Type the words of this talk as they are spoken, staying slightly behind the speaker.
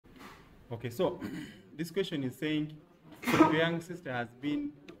Okay, so this question is saying the young sister has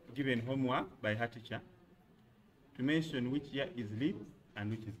been given homework by her teacher to mention which year is leap and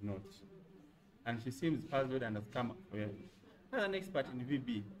which is not. And she seems puzzled and has come up with as an expert in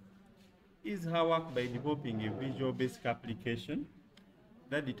VB. Is her work by developing a visual basic application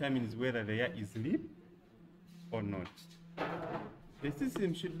that determines whether the year is leap or not. The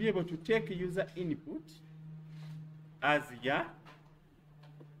system should be able to take user input as year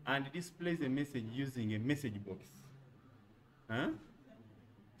and displays a message using a message box,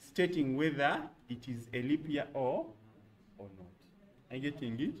 stating whether it is a leap year or not. Are you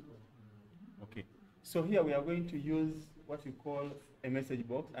getting it? Okay. So here we are going to use what we call a message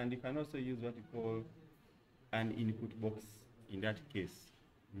box, and you can also use what we call an input box in that case.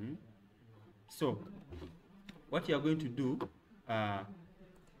 So what you are going to do,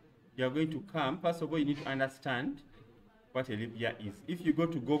 you are going to come, first of all, you need to understand what a leap year is. If you go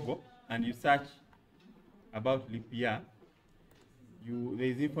to Google and you search about leap year, there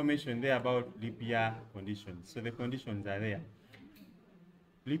is information there about leap year conditions. So the conditions are there.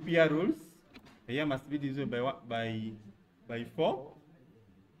 Leap year rules: the year must be divisible by 4,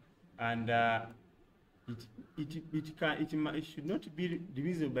 and it should not be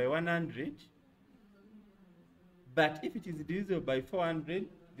divisible by 100. But if it is divisible by 400,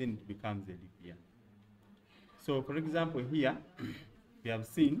 then it becomes a leap year. So, for example, here we have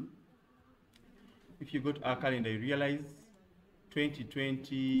seen, if you go to our calendar, you realize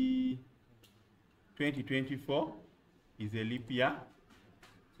 2024 is a leap year.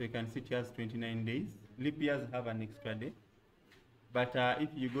 So you can see it has 29 days. Leap years have an extra day. But if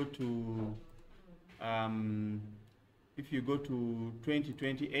you go to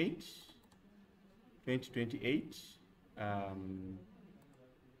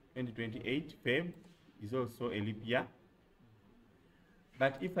 2028 Feb is also a leap year.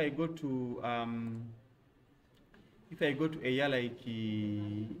 But if I go to a year like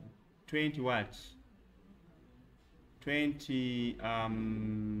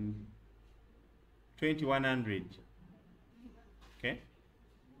 2100, okay,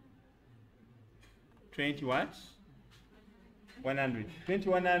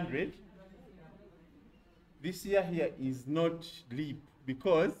 2100, this year here is not leap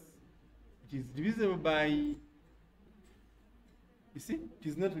because it is divisible by, you see, it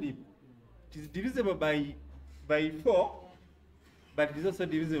is not leap. It is divisible by 4, but it is also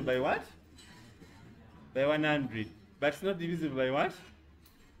divisible by what? By 100. But it's not divisible by what?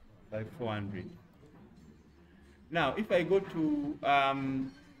 By 400. Now, if I go to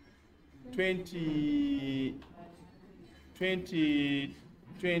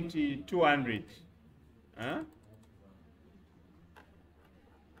 2200,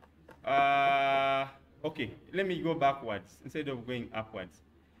 okay, let me go backwards instead of going upwards.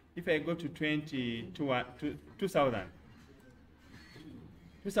 If I go to 2000,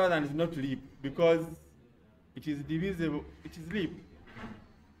 2000 is not leap because it is divisible, it is leap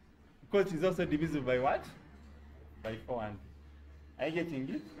because it is also divisible by what? By 400. Are you getting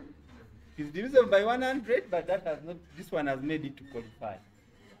it? It is divisible by 100, but that has not, this one has made it to qualify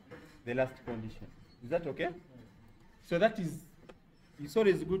the last condition. Is that okay? So that is, it's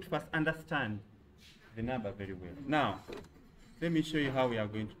always good to first understand the number very well. Now, let me show you how we are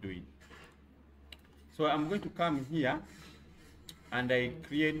going to do it. So I'm going to come here and I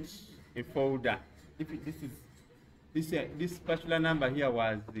create a folder. If this particular number here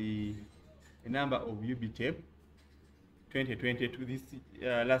was the number of Ubteb 2022 this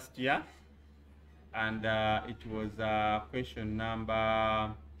last year, and it was question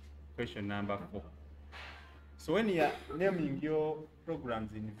number 4. So when you are naming your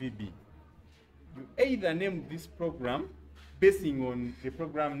programs in VB, you either name this program basing on the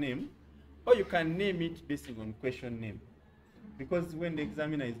program name, or you can name it basing on question name. Because when the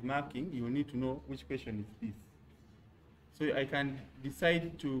examiner is marking, you will need to know which question is this. So I can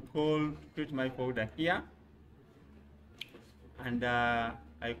decide to create my folder here, and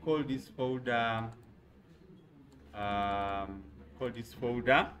I call this folder,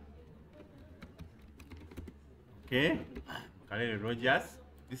 okay, Mukalele Rogers.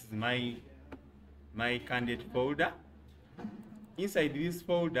 This is my candidate folder. Inside this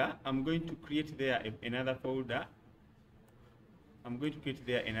folder, I'm going to create there another folder. I'm going to create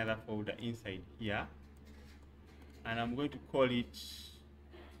there another folder inside here, and I'm going to call it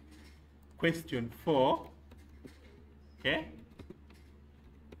question 4. Okay,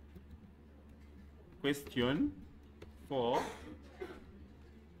 question 4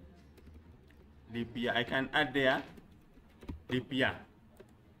 leap year. I can add there leap year,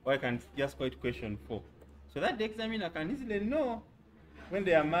 or I can just call it question 4, so that the examiner can easily know when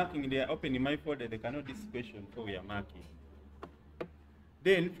they are marking, they are opening my folder, they cannot this question for we are marking.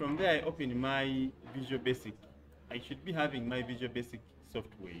 Then from there, I open my Visual Basic. I should be having my Visual Basic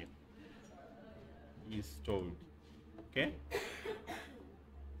software installed. Okay?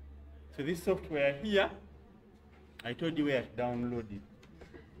 So this software here, I told you where to download it.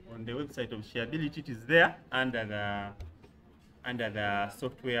 On the website of Shareability, it is there under the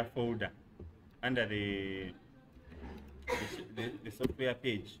software folder, under the software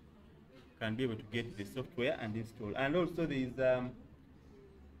page. You can be able to get the software and install. And also there is a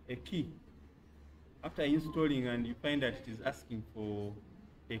key. After installing and you find that it is asking for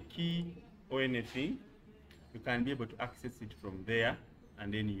a key or anything, you can be able to access it from there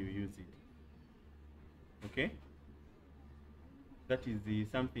and then you use it. Okay? That is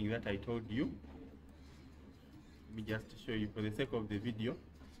something that I told you. Let me just show you for the sake of the video.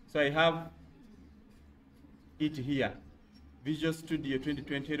 So I have it here, Visual Studio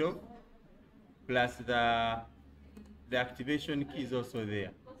 2020 plus the activation key is also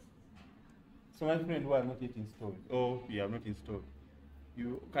there. So my friend who are not yet installed, or you have not installed,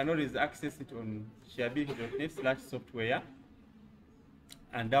 you can always access it on shareability.net/software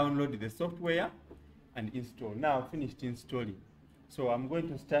and download the software and install. Now finished installing. So I'm going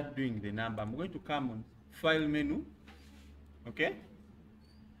to start doing the number. I'm going to come on File menu, okay?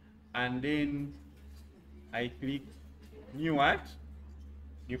 And then I click New What?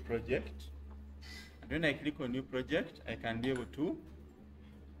 New Project. And when I click on New Project, I can be able to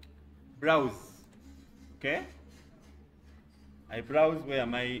browse, okay? I browse where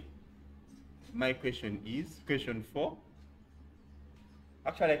my question is, question 4.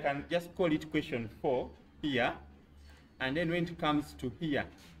 Actually, I can just call it question 4 here. And then when it comes to here,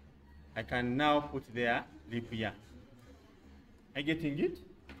 I can now put there leap year. Are you getting it?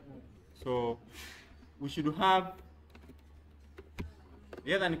 So we should have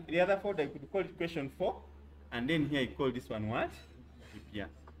the other folder. I could call it question 4, and then here I call this one what? Leap year.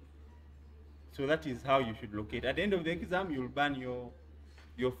 So that is how you should locate. At the end of the exam, you'll burn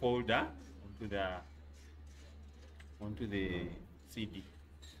your folder onto the CD.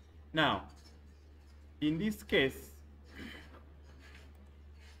 Now, in this case,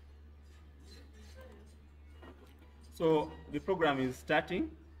 so the program is starting.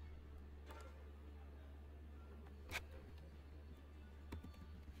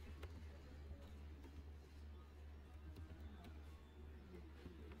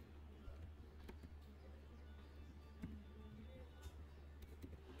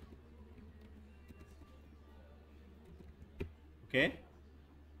 Okay.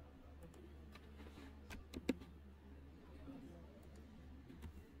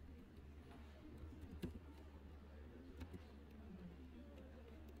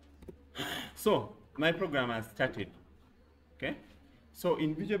 So my program has started. Okay. So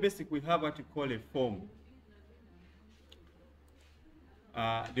in Visual Basic we have what we call a form.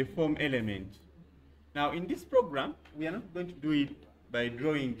 The form element. Now in this program we are not going to do it by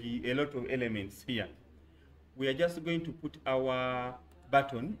drawing a lot of elements here. We are just going to put our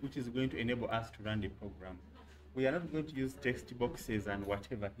button, which is going to enable us to run the program. We are not going to use text boxes and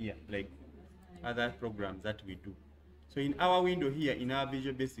whatever here, like other programs that we do. So in our window here, in our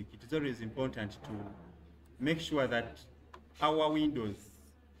Visual Basic, it is always important to make sure that our windows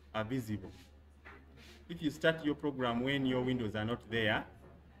are visible. If you start your program when your windows are not there,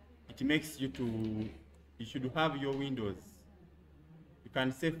 it makes you should have your windows. You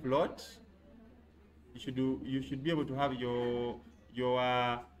can say float. You should be able to have your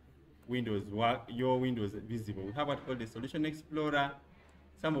windows visible. We have what called the Solution Explorer.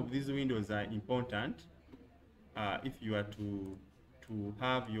 Some of these windows are important if you are to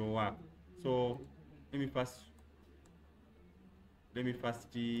have your work. So let me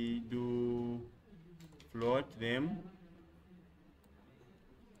first do float them.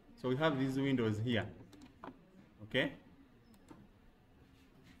 So we have these windows here. Okay.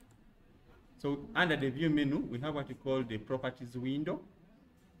 So under the view menu, we have what we call the properties window.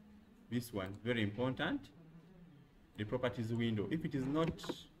 This one, very important. The properties window. If it is not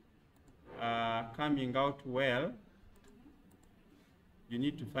coming out well, you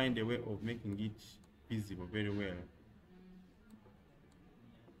need to find a way of making it visible very well.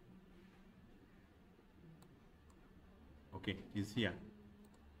 Okay, it is here.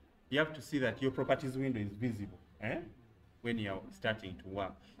 You have to see that your properties window is visible when you are starting to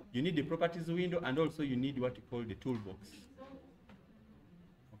work. You need the properties window, and also you need what you call the toolbox.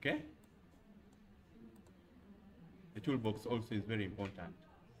 Okay? The toolbox also is very important.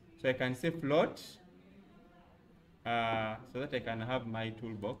 So I can say float, so that I can have my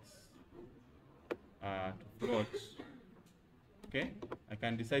toolbox to float Okay, I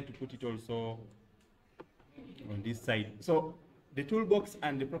can decide to put it also on this side. So the toolbox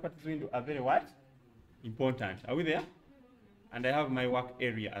and the properties window are very what? Important. Are we there? And I have my work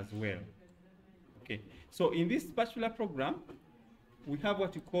area as well. Okay, so in this particular program, we have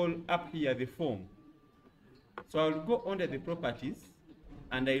what you call up here the form. So I'll go under the properties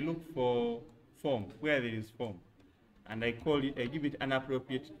and I look for form, where there is form. And I call it, I give it an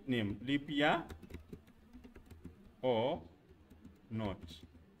appropriate name, leap year or not.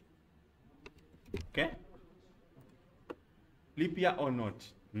 Okay? Leap year or not.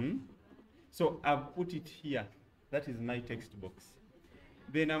 So I've put it here. That is my text box.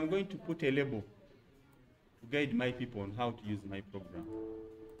 Then I'm going to put a label to guide my people on how to use my program.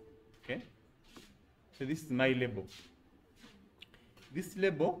 Okay? So this is my label. This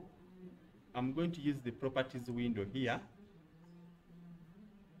label, I'm going to use the properties window here.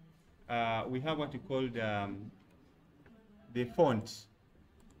 We have what you call the font.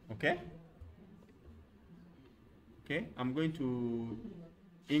 Okay? Okay, I'm going to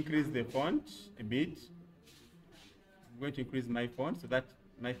increase the font a bit. I'm going to increase my font so that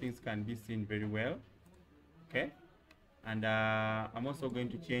my things can be seen very well. Okay, and I'm also going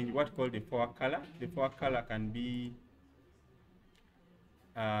to change what called the font color. The font color can be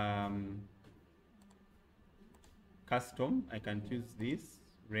custom. I can choose this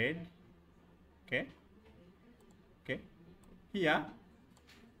red. Okay, okay. Here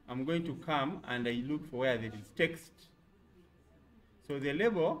I'm going to come and I look for where there is text. So the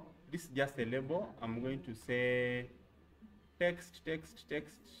label, this is just a label. I'm going to say text, text,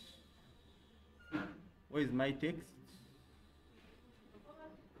 text. Where is my text?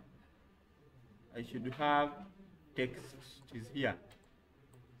 I should have text. It is here.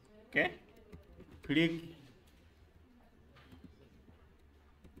 Okay? Click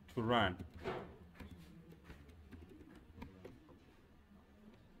to run.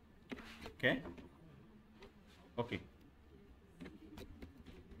 Okay? Okay.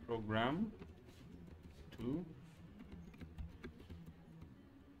 Program to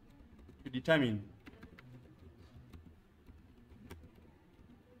determine.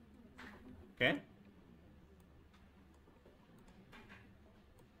 Okay?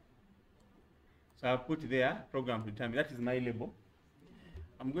 So I'll put there program to determine. That is my label.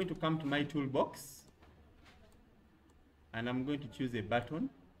 I'm going to come to my toolbox and I'm going to choose a button.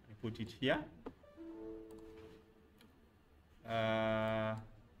 I put it here.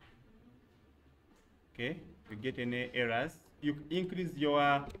 Okay, if you get any errors, you increase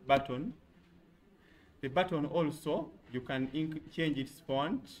your button. The button also, you can change its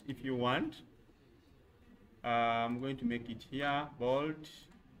font if you want. I'm going to make it here, bold,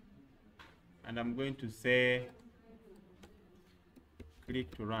 and I'm going to say,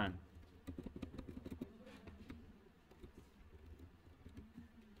 click to run.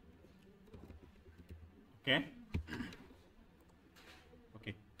 Okay?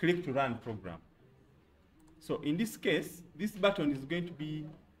 Okay, click to run program. So in this case, this button is going to be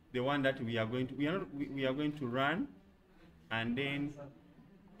the one that we are going to run, and then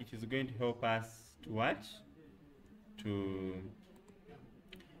it is going to help us to watch.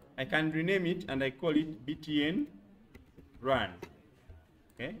 I can rename it and I call it BTN run.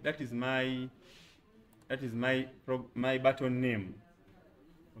 Okay, that is my button name.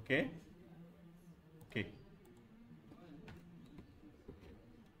 Okay. Okay.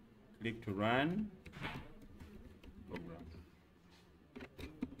 Click to run program.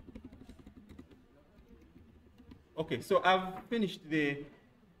 Okay, so I've finished the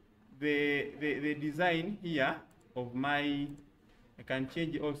design here of my. I can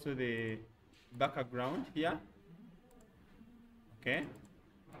change also the background here. Okay.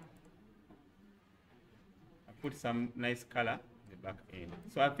 I put some nice color in the back end.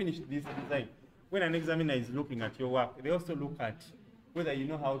 So I finished this design. When an examiner is looking at your work, they also look at whether you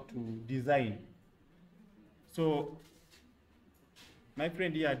know how to design. So my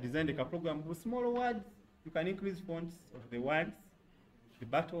friend here designed a program with smaller words. You can increase fonts of the words, the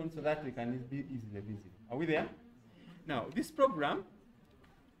buttons, so that they can be easily visible. Are we there? Now, this program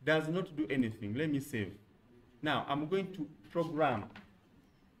does not do anything. Let me save. Now, I'm going to program.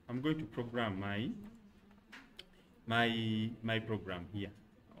 I'm going to program my program here.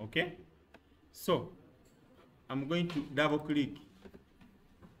 Okay? So, I'm going to double click.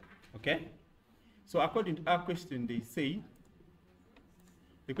 Okay? So, according to our question, the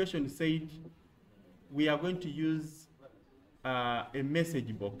question said, we are going to use a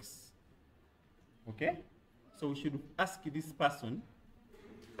message box. Okay? So we should ask this person.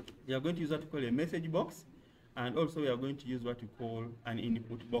 We are going to use what we call a message box, and also we are going to use what we call an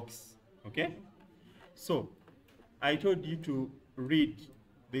input box. Okay? So I told you to read,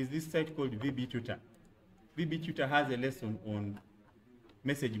 there's this site called VB Tutor. VB Tutor has a lesson on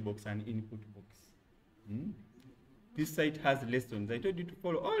message box and input box. This site has lessons. I told you to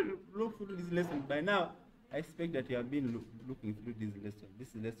follow all, look through these lessons. By now, I expect that you have been looking through these lessons.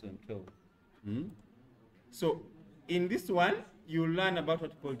 This is lesson 12. So in this one, you learn about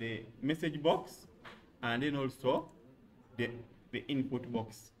what we call the message box, and then also the input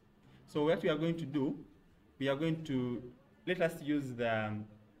box. So what we are going to do, we are going to, let us use the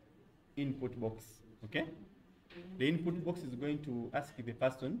input box, okay? The input box is going to ask the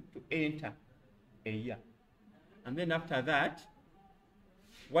person to enter a year. And then after that,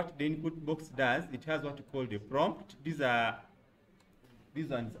 what the input box does, it has what we call the prompt. These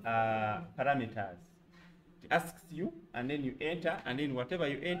ones are parameters. It asks you, and then you enter, and then whatever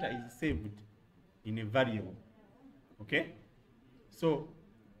you enter is saved in a variable. Okay? So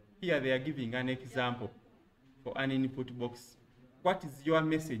here they are giving an example for an input box. What is your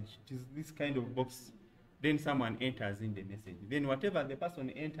message? It is this kind of box. Then someone enters in the message. Then whatever the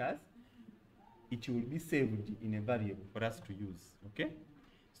person enters, it will be saved in a variable for us to use. Okay?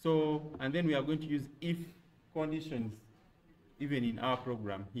 So, and then we are going to use if conditions even in our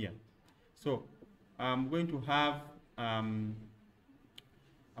program here. So I'm going to have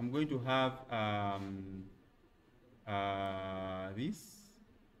this.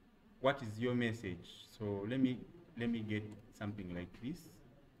 What is your message? So let me get something like this,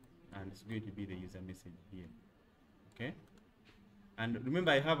 and it's going to be the user message here. Okay. And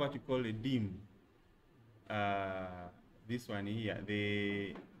remember, I have what you call a dim. This one here,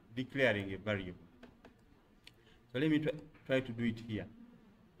 the declaring a variable. So let me try to do it here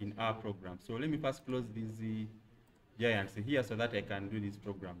in our program. So let me first close these giants here so that I can do this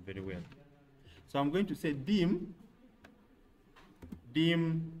program very well. So I'm going to say dim. So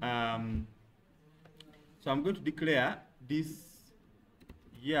I'm going to declare this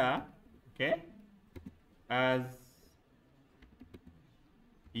year, okay, as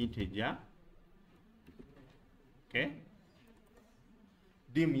integer. Okay,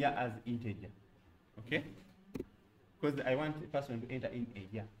 dim year as integer, okay, because I want a person to enter in a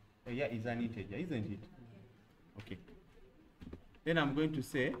year. A year is an integer, isn't it? Okay. Then I'm going to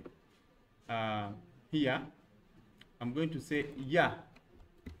say here, I'm going to say year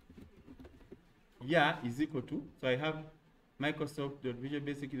is equal to, so I have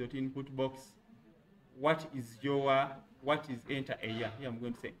Microsoft.visualbasic.input box. What is enter a year? Here I'm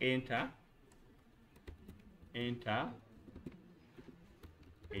going to say enter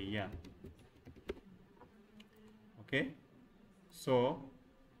a year. Okay, so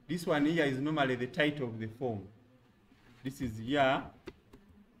this one here is normally the title of the form. This is year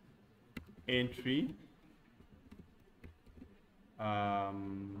entry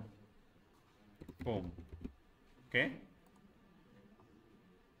form. Okay,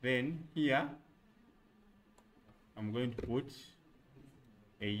 then here I'm going to put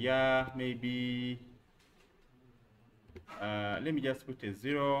a year, maybe let me just put a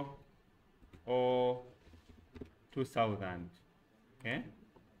 0 or 2000. Okay,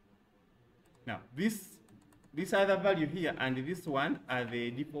 now this other value here and this one are the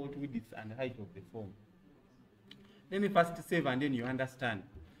default width and height of the form. Let me first save and then you understand.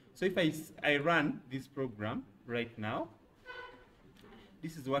 So if I run this program right now,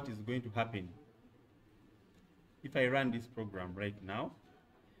 this is what is going to happen. If I run this program right now,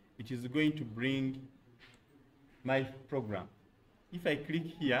 it is going to bring my program. If I click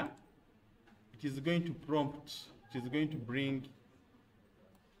here, it is going to prompt, it is going to bring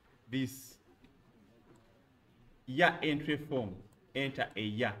this year entry form, enter a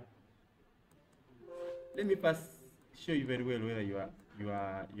year. Let me first show you very well whether you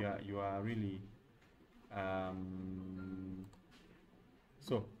are really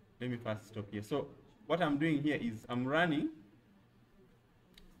so let me first stop here. So what I'm doing here is I'm running,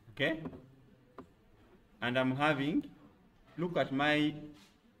 okay, and I'm having, look at my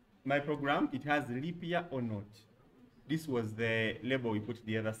program, it has leap year or not. This was the label we put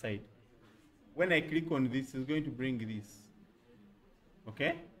the other side. When I click on this, it's going to bring this.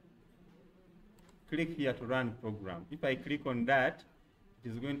 Okay? Click here to run program. If I click on that, it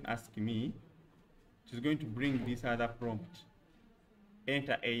is going to ask me, it is going to bring this other prompt.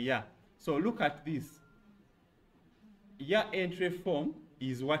 Enter a year. So look at this. Year entry form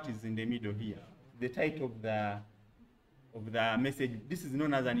is what is in the middle here. The title of the message. This is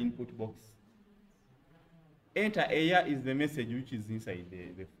known as an input box. Enter a year is the message which is inside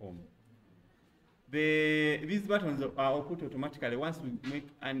the form. These buttons are put automatically once we make,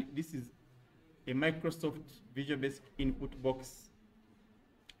 and this is a Microsoft Visual Basic input box.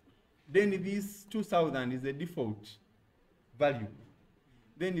 Then this 2000 is the default value.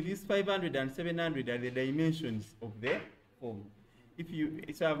 Then these 500 and 700 are the dimensions of the form.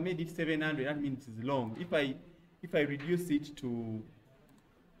 So I've made it 700, that means it's long. If I reduce it to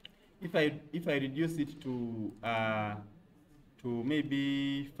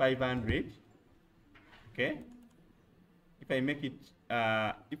maybe 500, okay? If I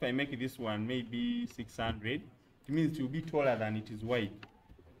make this one maybe 600, it means it will be taller than it is wide.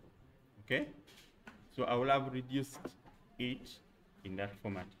 Okay? So I will have reduced it in that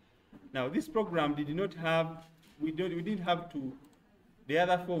format. Now this program did not have, we didn't have to, the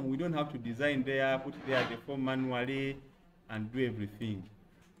other form we don't have to design there, put there the form manually and do everything.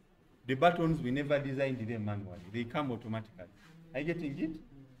 The buttons we never designed them manually, they come automatically. Are you getting it?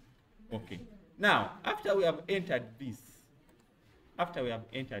 Okay. Now after we have entered this,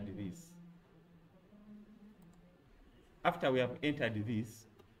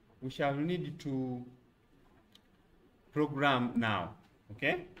 we shall need to program now.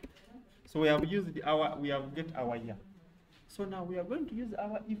 Okay? So we have used we have get our year. So now we are going to use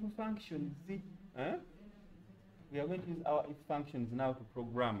our if functions. We are going to use our if functions now to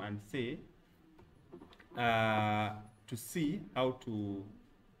program and say to see how to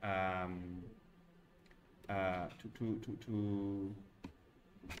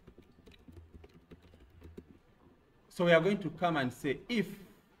so we are going to come and say if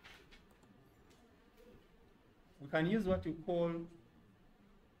we can use what you call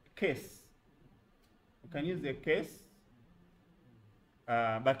case. We can use the case,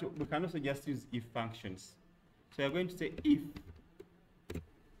 but we can also just use if functions. So we are going to say if.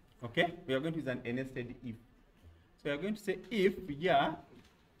 Okay, we are going to use an nested if. So we are going to say if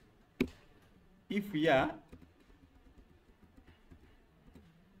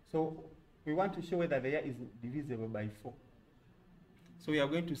so we want to show whether the year is divisible by 4. So we are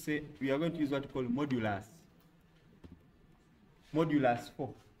going to say, we are going to use what we call modulus. Modulus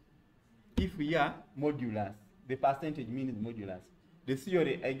 4. If year modulus, the percentage means modulus. The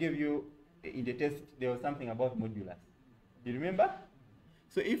theory I gave you in the test, there was something about modulus. You remember?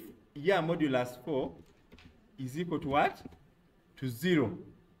 So if year modulus 4 is equal to what? To 0.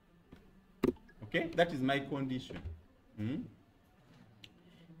 Okay, that is my condition.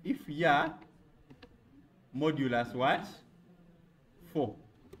 If year modulus what? 4.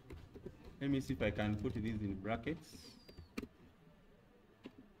 Let me see if I can put this in brackets.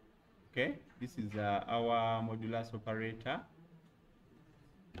 Okay, this is our modulus operator.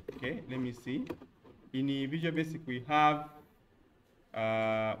 Okay, let me see. In Visual Basic we have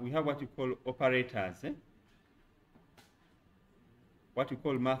what you call operators. What we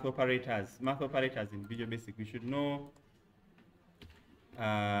call math operators. Math operators in Visual Basic. We should know.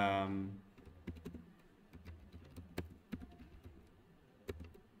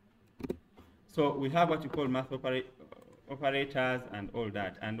 So we have what you call math operators and all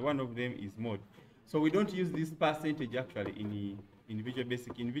that, and one of them is mod. So we don't use this percentage actually in Visual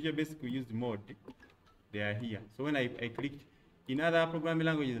Basic. In Visual Basic we use mod. They are here. So when I clicked, in other programming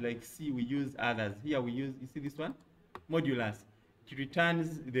languages like C we use others. Here we use, you see this one? Modulus. It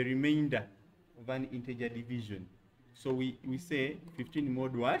returns the remainder of an integer division. So we say 15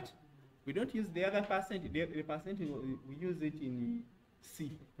 mod what? We don't use the other percentage. The percentage, we use it in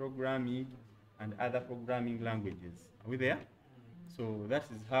C programming and other programming languages. Are we there? So that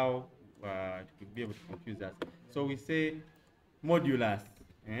is how it could be able to confuse us. So we say modulus.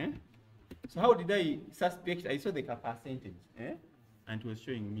 So how did I suspect? I saw the percentage, and it was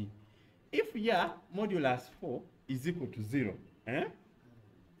showing me. If modulus 4 is equal to 0,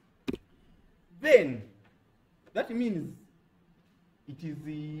 then that means it is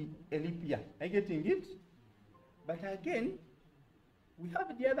a leap year. Are you getting it? But again, we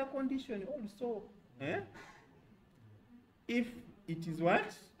have the other condition also. If it is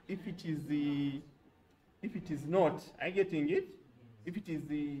what? If it is not, are you getting it? If it is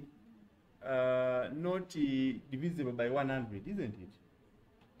not divisible by 100, isn't it?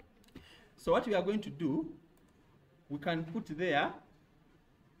 So what we are going to do, we can put there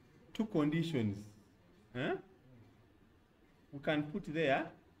two conditions. We can put there,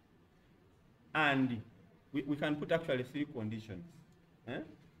 and we can put actually 3 conditions.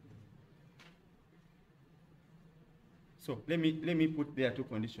 So let me put there 2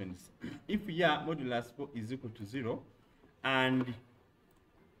 conditions. If modulus 4 is equal to 0, and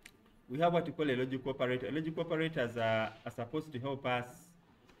we have what we call a logical operator. Logical operators are supposed to help us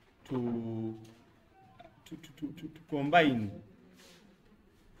to combine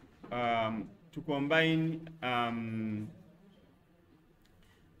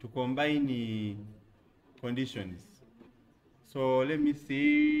conditions. So let me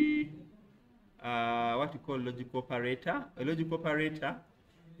see. what we call logical operator. A logical operator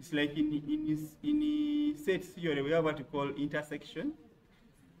is like in set theory, we have what we call intersection,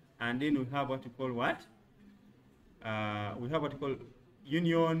 and then we have what we call what? We have what we call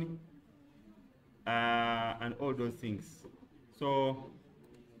union, and all those things. So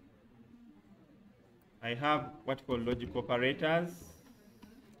I have what we call logical operators.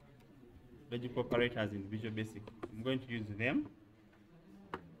 Logical operators in Visual Basic. I'm going to use them.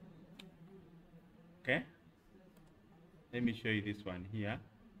 Okay. Let me show you this one here.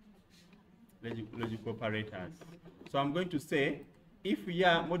 Logical operators. So I'm going to say if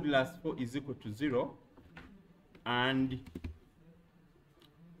here modulus 4 is equal to 0 and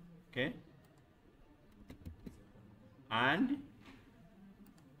okay, and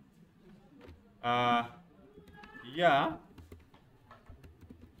yeah,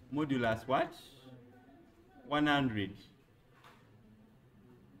 modulus what? 100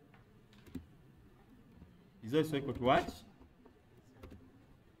 is also equal to what?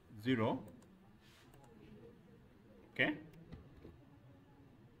 0. Okay.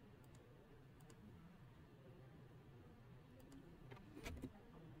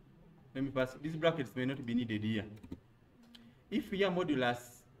 Let me pass. These brackets may not be needed here. If we are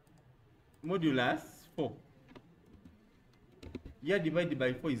modulus 4, here divided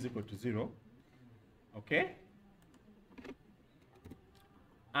by 4 is equal to 0. Okay.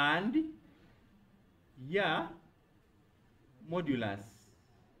 And here modulus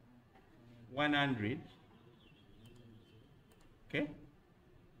 100. Okay.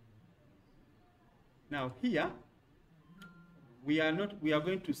 Now here we are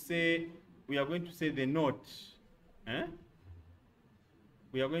going to say the note.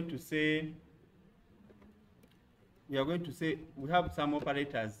 We are going to say we have some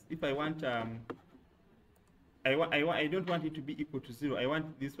operators. If I want I don't want it to be equal to 0. I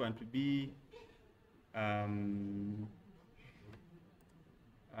want this one to be let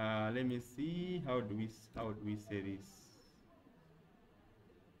me see, how do we say this?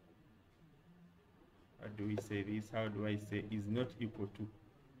 How do we say this? How do I say is not equal to?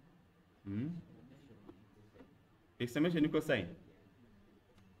 Exclamation equal sign.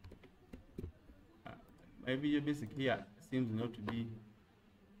 My Visual Basic here seems not to be,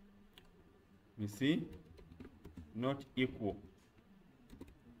 you see, not equal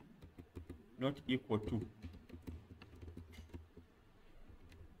to.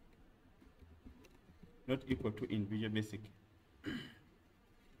 Not equal to in Visual Basic.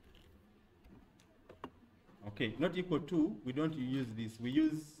 Okay, not equal to, we don't use this. We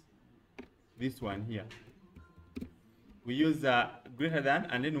use this one here. We use greater than,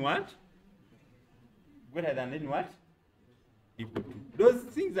 and then what? Greater than, then what? Equal to. Those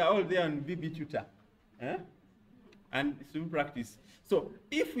things are all there on VB Tutor. And student practice. So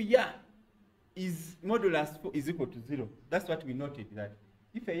if here is modulus 4 is equal to 0, that's what we noted, that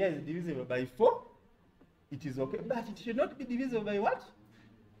if a year is divisible by 4, it is okay, but it should not be divisible by what?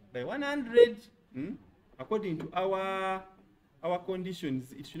 By 100. According to our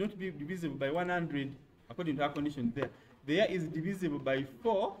conditions, it should not be divisible by 100 according to our conditions there. The year is divisible by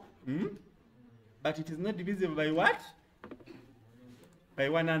 4, but it is not divisible by what? By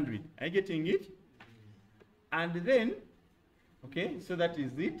 100. Are you getting it? And then, okay, so that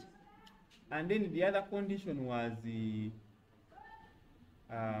is it. And then the other condition was the,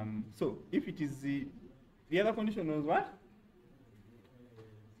 so if it is the other condition was what?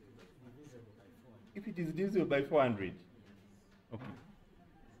 If it is divisible by 400. Okay.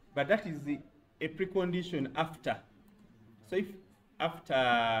 But that is a precondition after. So if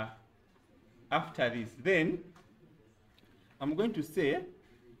after this, then I'm going to say,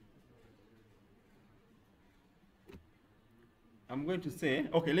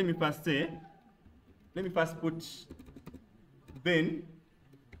 okay, let me first put, then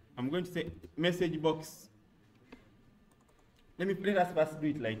I'm going to say message box. Let us first do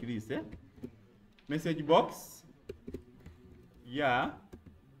it like this. Message box, yeah,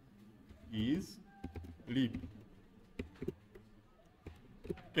 is leap.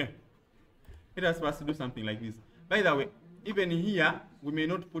 Okay. Let us first do something like this. By the way, even here, we may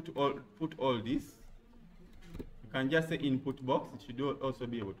not put all this. You can just say input box. It should also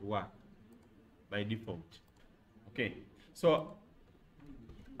be able to work by default. Okay. So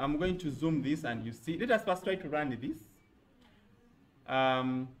I'm going to zoom this and you see. Let us first try to run this.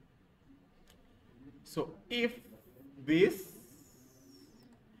 So if this,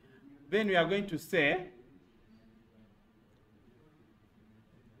 then we are going to say,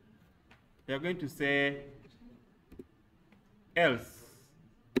 else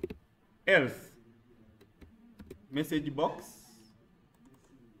message box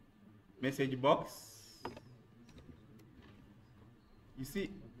message box. You see,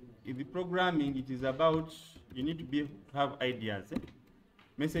 in the programming, it is about, you need to be able to have ideas.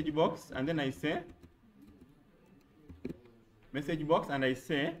 Message box, and then I say, message box, and I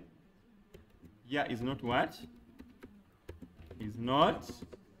say, yeah, is not what? Is not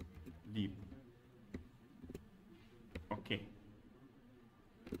lib. Okay.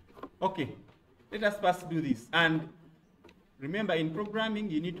 Okay, let us first do this. And remember, in programming,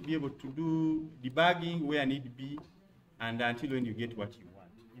 you need to be able to do debugging where need be, and until when you get what you want.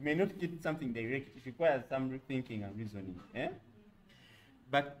 You may not get something direct. It requires some thinking and reasoning.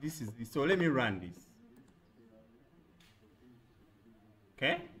 But this is this. So let me run this.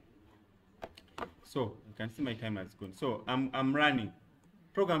 Okay? So you can see my timer is gone. So I'm running.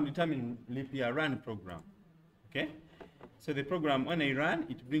 Program determine leap year, run program. Okay? So the program, when I run,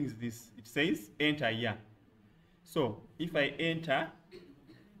 it brings this. It says enter year. So if I enter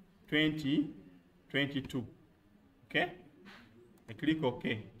 2022, okay? I click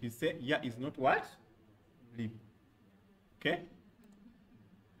OK. It says year is not what? Leap. Okay?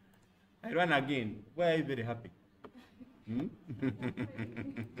 I run again. Why are you very happy? You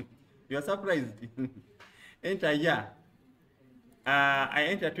are surprised. Enter year. I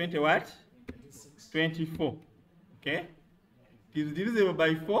enter 20 what? 24. Okay? It is divisible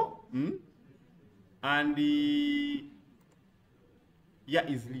by 4. And the year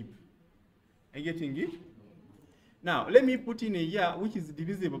is leap. Are you getting it? Now, let me put in a year which is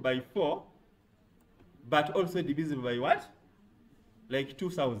divisible by 4, but also divisible by what? Like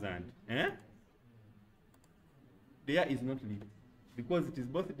 2000. The year is not leap, because it is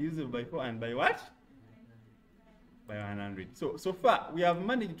both divisible by 4 and by what? By 100. So far, we have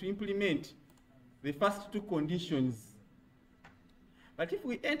managed to implement the first two conditions. But if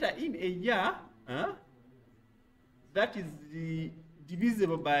we enter in a year, that is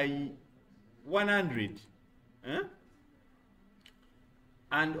divisible by 100,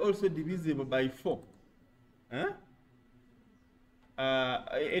 and also divisible by 4,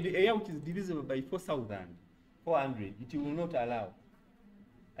 a year which is divisible by 4,400, it will not allow.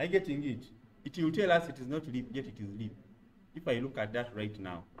 Are you getting it? It will tell us it is not leap, yet it is leap. If I look at that right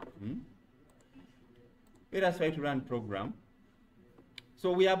now, let us try to run program.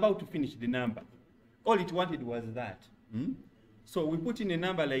 So we are about to finish the number. All it wanted was that. So we put in a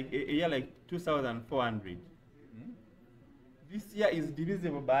number like a year like 2,400. This year is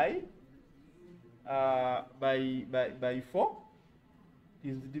divisible by 4. It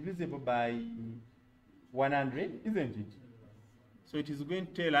is divisible by 100, isn't it? So it is going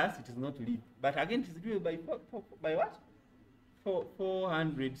to tell us it is not leap. But again, it is divisible by by what?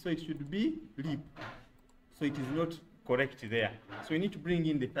 400. So it should be leap. So it is not correct there. So we need to bring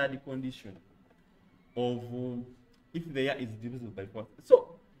in the third condition of if the year is divisible by 4.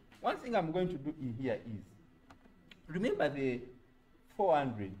 So one thing I'm going to do in here is, remember the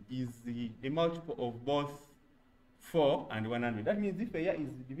 400 is the multiple of both 4 and 100. That means if a year is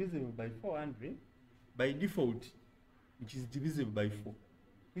divisible by 400, by default, it is divisible by 4,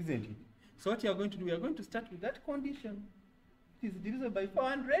 isn't it? So what you are going to do, we are going to start with that condition. It is divisible by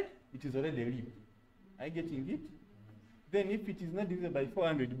 400, it is already a leap. Are you getting it? Then if it is not divisible by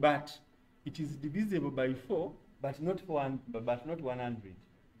 400, but it is divisible by 4, but not 100,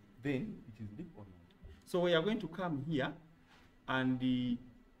 then it is leap or not. So we are going to come here, and we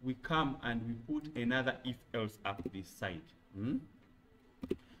come and we put another if else up this side.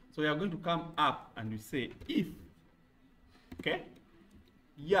 So we are going to come up and we say if, okay,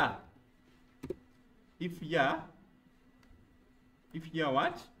 yeah, if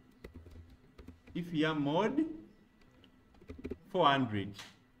what? If mod 400,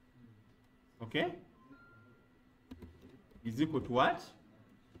 okay, is equal to what?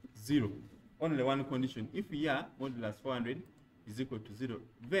 0. Only one condition. If modulus 400 is equal to 0,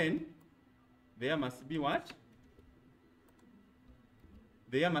 then there must be what?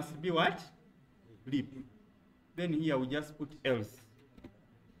 There must be what? Leap. Then here we just put else.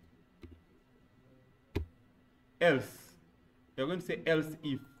 Else. You're going to say else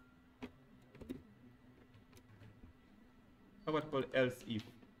if. How about called else if?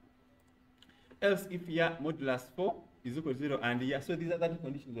 Else if here modulus 4 is equal to 0 and here. So these are the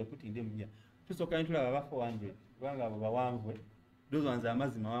conditions we're putting them here. So kind of 400. Those ones are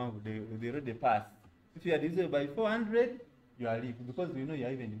mazima, they already pass. If you are divisible by 400, you are leap, because we know you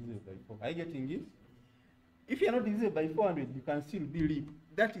are even divisible by 4. Are you getting it? If you are not divisible by 400, you can still be leap.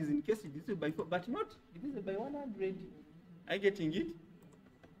 That is in case you are divisible by 4, but not divisible by 100. Are you getting it?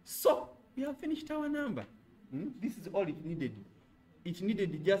 So we have finished our number. This is all it needed. It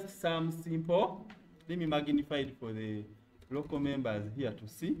needed just some simple. Let me magnify it for the local members here to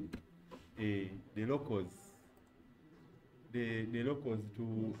see. the locals, the locals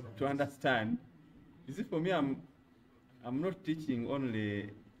to understand. You see, for me, I'm not teaching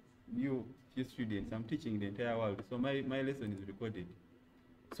only new students. I'm teaching the entire world. So my lesson is recorded.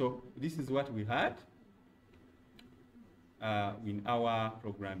 So this is what we had in our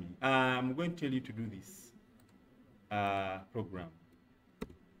programming. I'm going to tell you to do this program.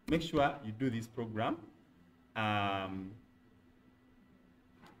 Make sure you do this program.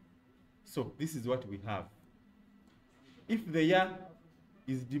 So this is what we have. If the year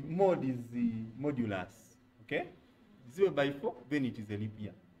is the mode is the modulus, okay, 0 by 4, then it is a leap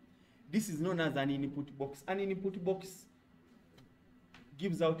year. This is known as an input box. An input box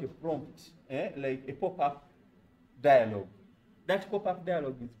gives out a prompt, like a pop-up dialog. That pop-up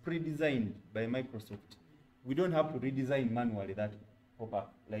dialog is pre-designed by Microsoft. We don't have to redesign manually that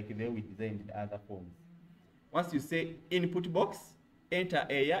pop-up like the way we designed the other forms. Once you say input box, enter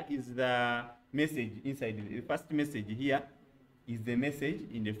a year is the message inside. The first message here is the message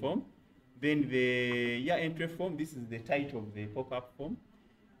in the form. Then the year entry form, this is the title of the pop-up form.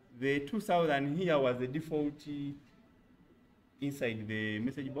 The 2000 here was the default inside the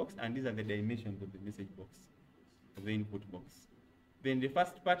message box, and these are the dimensions of the message box, of the input box. Then the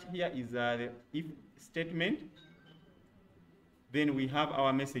first part here is the if statement. Then we have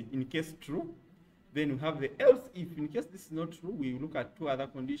our message in case true. Then we have the else if. In case this is not true, we look at 2 other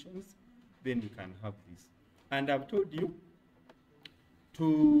conditions. Then we can have this. And I've told you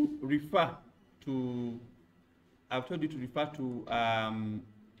to refer to.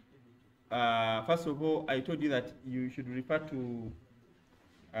 First of all, I told you that you should refer to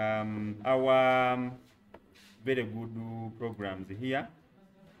our very good programs here.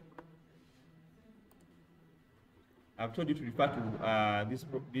 I've told you to refer to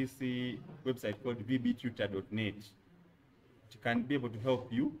this website called vbtutor.net. It can be able to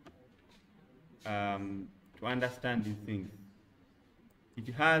help you to understand these things.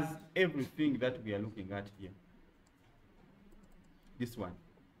 It has everything that we are looking at here. This one,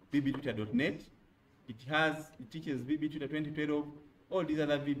 vbtutor.net. It teaches VB Tutor 2012. All these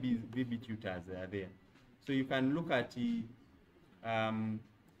other VB tutors are there. So you can look at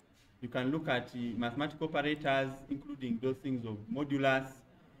mathematical operators, including those things of modulus.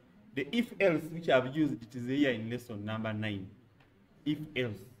 The if-else, which I've used, it is here in lesson number 9.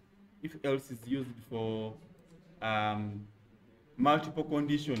 If-else. If-else is used for multiple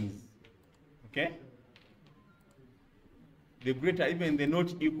conditions. Okay? The greater, even the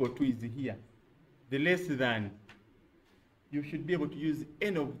not equal to is here. The less than. You should be able to use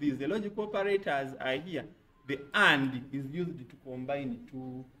any of these. The logical operators are here. The and is used to combine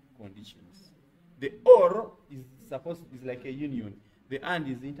 2 conditions. The or is like a union. The and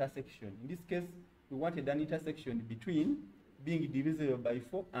is intersection. In this case, we wanted an intersection between being divisible by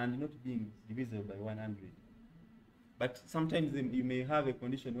 4 and not being divisible by 100. But sometimes you may have a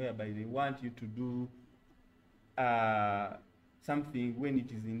condition whereby they want you to do something when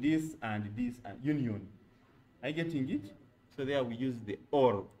it is in this and union. Are you getting it? So there we use the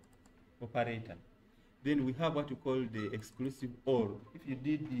or operator. Then we have what we call the exclusive or. If you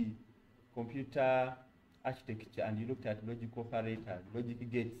did the computer architecture and you looked at logic operators,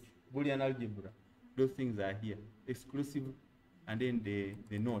 logic gates, Boolean algebra, those things are here. Exclusive, and then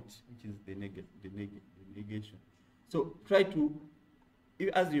the not, which is the negation. So try to,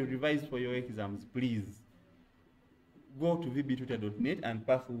 as you revise for your exams, please go to vbtutor.net and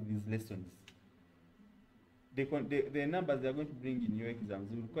pass through these lessons. The numbers they are going to bring in your exams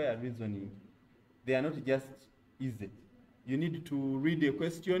will require reasoning. They are not just easy. You need to read a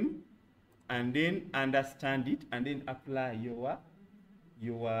question and then understand it and then apply your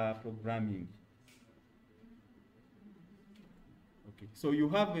programming. Okay, so you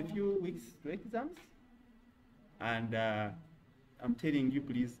have a few weeks to exams, and I'm telling you,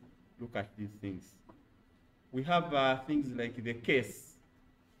 please look at these things. We have things like the case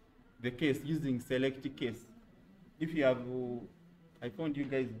using select case. If you have, I found you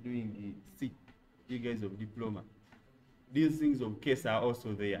guys doing the C, you guys of diploma. These things of case are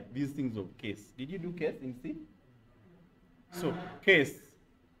also there. These things of case. Did you do case in C? So case,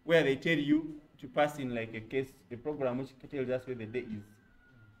 where they tell you to pass in like a case, a program which tells us whether the day is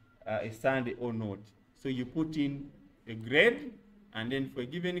a Sunday or not. So you put in a grade, and then for a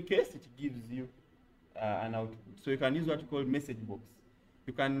given case, it gives you an output. So you can use what you call message box.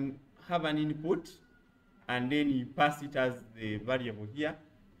 You can have an input, and then you pass it as the variable here,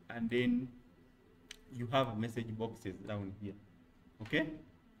 and then you have message boxes down here. Okay?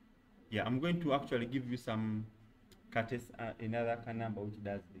 Yeah, I'm going to actually give you some another number which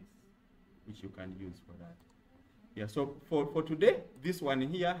does this, which you can use for that. Yeah, so for today, this one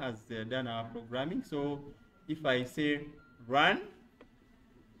here has done our programming. So if I say run,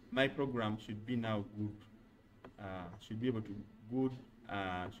 my program should be now good. Should be able to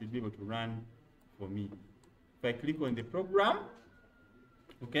run for me. If I click on the program,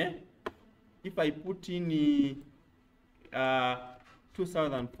 okay, if I put in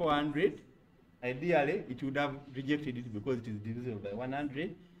 2,400, ideally it would have rejected it because it is divisible by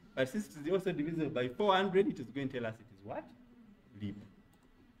 100. But since it is also divisible by 400, it is going to tell us it is what? Leap.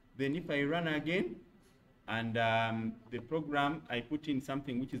 Then if I run again, and the program, I put in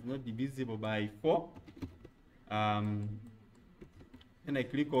something which is not divisible by 4, then I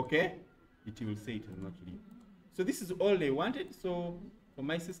click OK, it will say it is not leap. So this is all they wanted. So for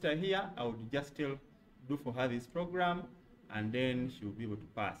my sister here, I would just do for her this program, and then she will be able to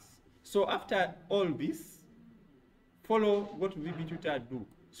pass. So after all this, follow what VB Tutor do.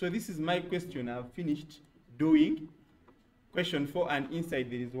 So this is my question I've finished doing. Question 4, and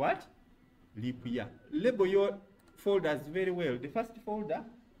inside there is what? Leap year. Label your folders very well. The first folder,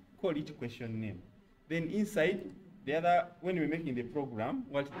 call it question name. Then inside, the other, when we're making the program,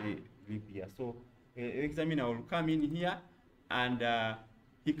 what's the leap year? So the examiner will come in here, and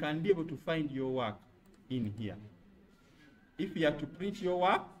he can be able to find your work in here. If you have to print your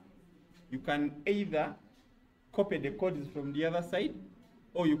work, you can either copy the codes from the other side,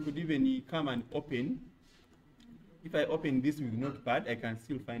 or you could even come and open. If I open this with Notepad, I can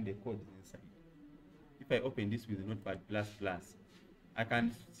still find the codes inside. If I open this with Notepad++, I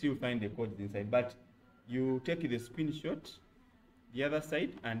can still find the codes inside. But you take the screenshot, the other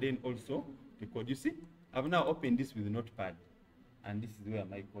side, and then also the code. You see, I've now opened this with Notepad, and this is where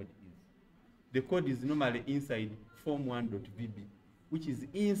my code is. The code is normally inside form1.vb, which is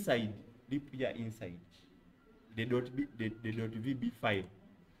inside, leap year inside the .vb file.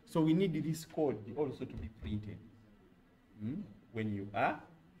 So we need this code also to be printed when you are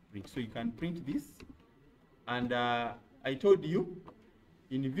print. So you can print this, and I told you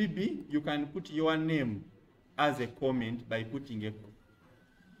in VB you can put your name as a comment by putting it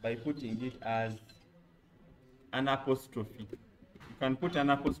as an apostrophe. You can put an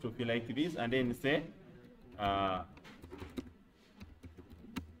apostrophe like this, and then say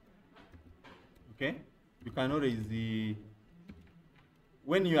okay. You can always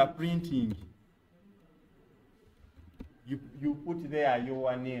when you are printing, you put there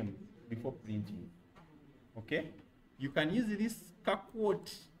your name before printing. Okay? You can use this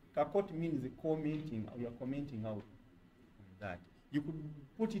quote. Quote means commenting. You are commenting out on that. You could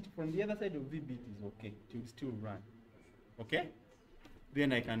put it from the other side of VB. It is okay. It will still run. Okay?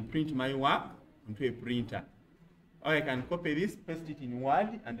 Then I can print my work onto a printer. Or I can copy this, paste it in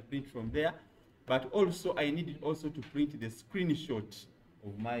Word, and print from there. But also, I needed also to print the screenshot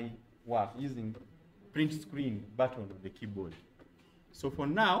of my work using print screen button on the keyboard. So for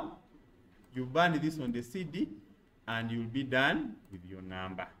now, you burn this on the CD, and you'll be done with your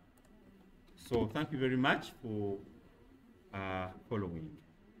number. So thank you very much for following.